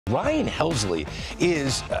Ryan Helsley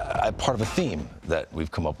is a part of a theme that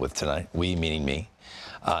we've come up with tonight. We, meaning me,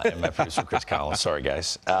 and my producer, Chris Collins. Sorry,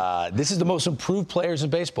 guys. This is the most improved players in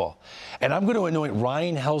baseball. And I'm going to anoint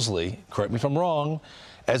Ryan Helsley, correct me if I'm wrong,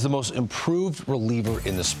 as the most improved reliever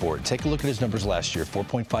in the sport. Take a look at his numbers last year,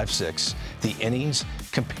 4.56. The innings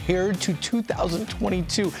compared to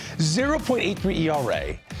 2022, 0.83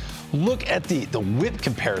 ERA. Look at the whip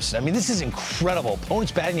comparison. I mean, this is incredible.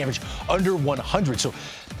 Opponent's batting average under 100. So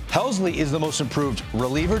Helsley is the most improved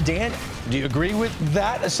reliever. Dan, do you agree with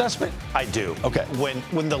that assessment? I do. Okay.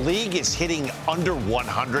 When the league is hitting under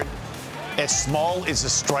 100, as small as the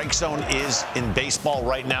strike zone is in baseball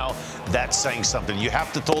right now, that's saying something. You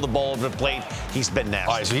have to throw the ball over the plate. He's been nasty.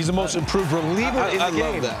 All right, so he's the most improved reliever in the game. I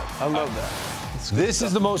love that. I love that. This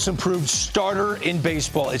is the most improved starter in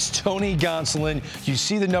baseball. It's Tony Gonsolin. You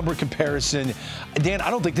see the number comparison. Dan, I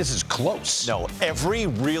don't think this is close. No, every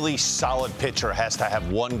really solid pitcher has to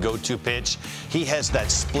have one go-to pitch. He has that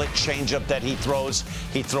split changeup that he throws.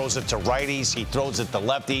 He throws it to righties. He throws it to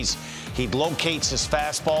lefties. He locates his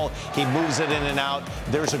fastball. He moves it in and out.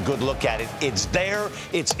 There's a good look at it. It's there,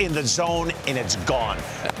 it's in the zone, and it's gone.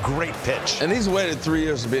 Great pitch. And he's waited 3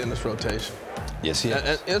 years to be in this rotation. Yes, he is.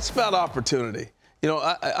 And it's about opportunity. You know,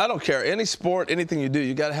 I don't care. Any sport, anything you do,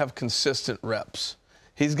 you got to have consistent reps.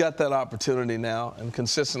 He's got that opportunity now and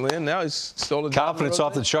consistently, and now he's still confidence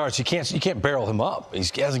off the charts. You can't barrel him up.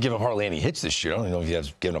 He hasn't given hardly any hits this year. I don't even know if he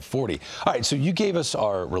has given up 40. All right, so you gave us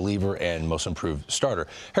our reliever and most improved starter.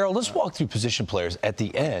 Harold, let's walk through position players at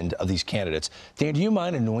the end of these candidates. Dan, do you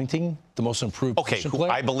mind anointing the most improved position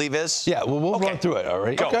player? Who I believe is? Yeah, well, we'll run through it, all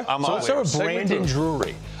right? Go. Okay. So let's start with Brandon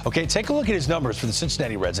Drury. Okay, take a look at his numbers for the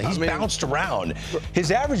Cincinnati Reds. He's bounced around.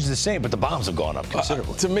 His average is the same, but the bombs have gone up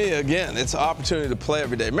considerably. To me, again, it's an opportunity to play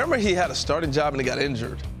every day. Remember, he had a starting job and he got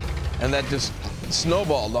injured, and that just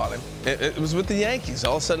snowballed on him. It was with the Yankees.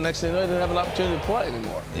 All of a sudden, next thing you know, he didn't have an opportunity to play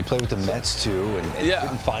anymore. He played with the Mets, too, and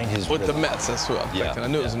didn't find his with rhythm. the Mets, that's what I'm thinking. I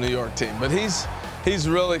knew it was a New York team. But he's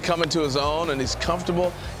really coming to his own, and he's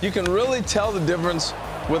comfortable. You can really tell the difference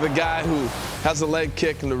with a guy who has a leg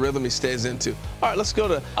kick and the rhythm he stays into. All right, let's go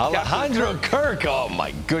to Alejandro Kirk. Oh,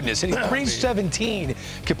 my goodness. Hitting 317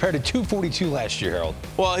 compared to 242 last year, Harold.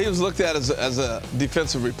 Well, he was looked at as a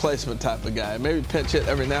defensive replacement type of guy. Maybe pinch hit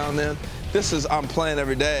every now and then. This is I'm playing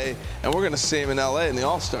every day, and we're going to see him in L.A. in the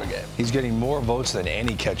All-Star game. He's getting more votes than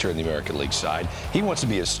any catcher in the American League side. He wants to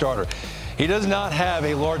be a starter. He does not have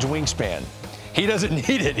a large wingspan. He doesn't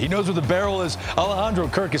need it. He knows where the barrel is. Alejandro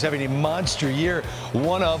Kirk is having a monster year,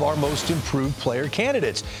 one of our most improved player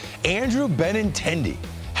candidates. Andrew Benintendi.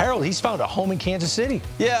 Harold, he's found a home in Kansas City.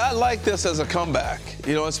 Yeah, I like this as a comeback.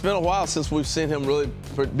 You know, it's been a while since we've seen him really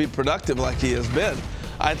be productive like he has been.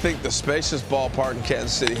 I think the spacious ballpark in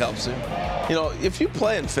Kansas City helps him. You know, if you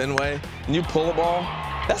play in Fenway and you pull a ball,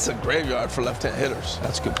 that's a graveyard for left-hand hitters.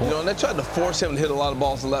 That's a good point. You know, and they tried to force him to hit a lot of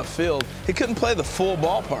balls in left field. He couldn't play the full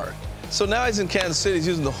ballpark. So now he's in Kansas City. He's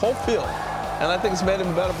using the whole field. And I think it's made him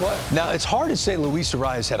a better player. Now, it's hard to say Luis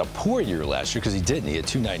Arias had a poor year last year because he didn't. He had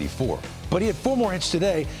 294. But he had 4 more hits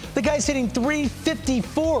today. The guy's hitting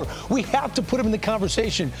 354. We have to put him in the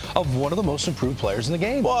conversation of one of the most improved players in the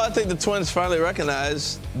game. Well, I think the Twins finally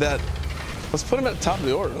recognized that let's put him at the top of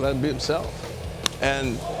the order and let him be himself.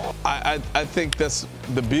 And I think that's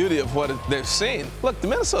the beauty of what they've seen. Look, the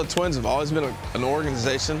Minnesota Twins have always been an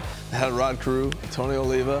organization that had Rod Carew, Tony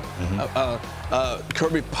Oliva,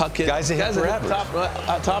 Kirby Puckett. Guys that hit for average.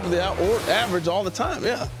 Top of the average all the time,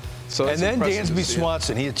 yeah. So and then Dansby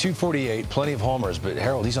Swanson, he had 248, plenty of homers, but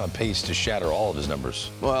Harold, he's on pace to shatter all of his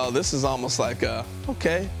numbers. Well, this is almost like,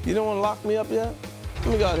 okay, you don't want to lock me up yet? Let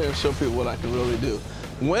me go out here and show people what I can really do.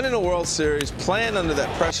 Winning a World Series, playing under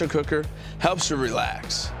that pressure cooker, helps you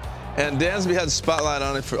relax. And Dansby had the spotlight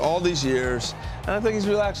on it for all these years, and I think he's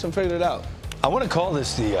relaxed and figured it out. I want to call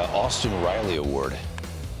this the Austin Riley Award,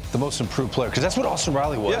 the most improved player, because that's what Austin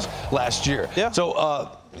Riley was last year. Yeah. So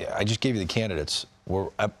I just gave you the candidates. We're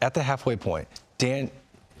at the halfway point. Dan,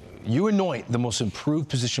 you anoint the most improved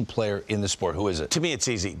position player in the sport. Who is it? To me, it's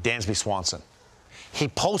easy. Dansby Swanson. He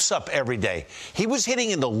posts up every day. He was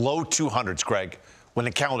hitting in the low 200s, Greg, when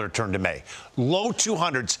the calendar turned to May. Low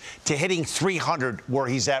 200s to hitting 300 where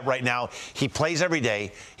he's at right now. He plays every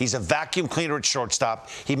day. He's a vacuum cleaner at shortstop.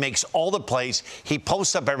 He makes all the plays. He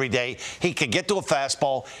posts up every day. He can get to a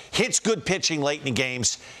fastball, hits good pitching late in the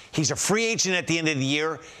games. He's a free agent at the end of the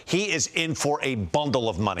year. He is in for a bundle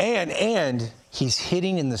of money. And he's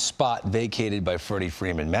hitting in the spot vacated by Freddie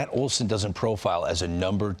Freeman. Matt Olson doesn't profile as a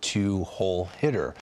number 2 hole hitter.